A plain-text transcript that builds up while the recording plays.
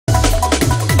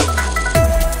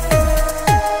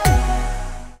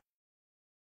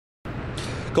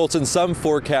Colton, some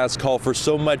forecasts call for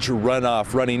so much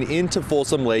runoff running into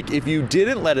Folsom Lake. If you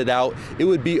didn't let it out, it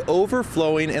would be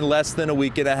overflowing in less than a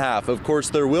week and a half. Of course,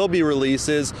 there will be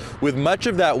releases, with much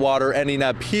of that water ending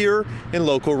up here in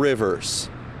local rivers.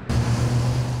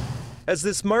 As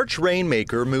this March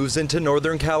rainmaker moves into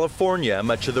Northern California,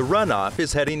 much of the runoff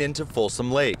is heading into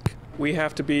Folsom Lake. We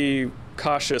have to be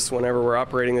cautious whenever we're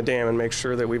operating the dam and make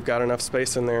sure that we've got enough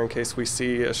space in there in case we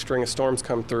see a string of storms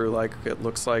come through like it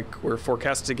looks like we're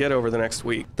forecasted to get over the next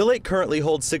week. The lake currently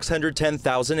holds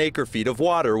 610,000 acre-feet of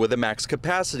water with a max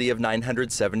capacity of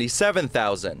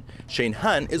 977,000. Shane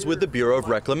Hunt is with the Bureau of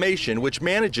Reclamation, which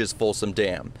manages Folsom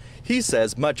Dam. He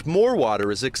says much more water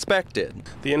is expected.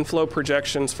 The inflow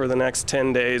projections for the next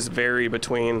 10 days vary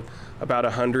between about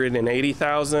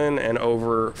 180,000 and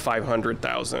over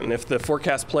 500,000. If the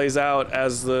forecast plays out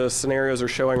as the scenarios are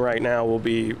showing right now, will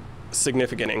be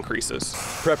significant increases.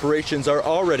 Preparations are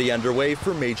already underway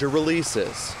for major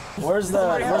releases. Where's the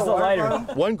lighter?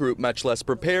 One group much less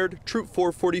prepared, Troop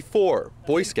 444,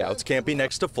 Boy Scouts camping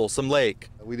next to Folsom Lake.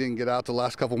 We didn't get out the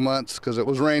last couple months because it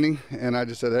was raining, and I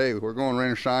just said, hey, we're going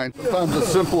rain or shine. Sometimes the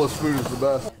simplest food is the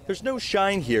best. There's no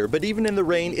shine here, but even in the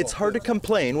rain, it's hard to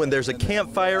complain when there's a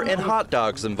campfire and hot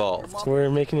dogs involved. We're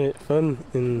making it fun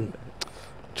and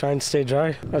trying to stay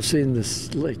dry. I've seen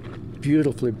this lake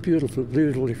beautifully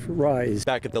rise.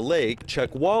 Back at the lake,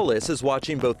 Chuck Wallace is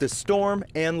watching both the storm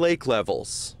and lake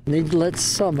levels. Need to let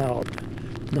some out,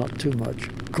 not too much.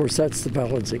 Of course, that's the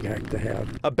balancing act to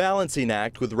have. A balancing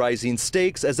act with rising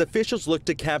stakes as officials look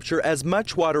to capture as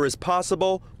much water as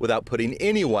possible without putting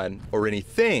anyone or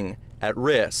anything at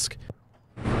risk.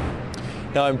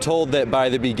 Now, I'm told that by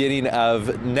the beginning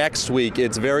of next week,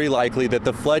 it's very likely that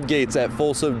the floodgates at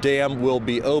Folsom Dam will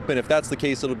be open. If that's the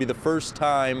case, it'll be the first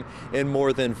time in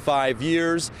more than 5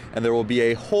 years, and there will be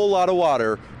a whole lot of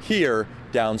water here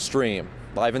downstream.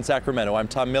 Live in Sacramento, I'm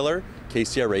Tom Miller,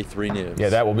 KCRA 3 News. Yeah,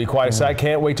 that will be quite a sight.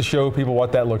 Can't wait to show people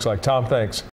what that looks like. Tom, thanks.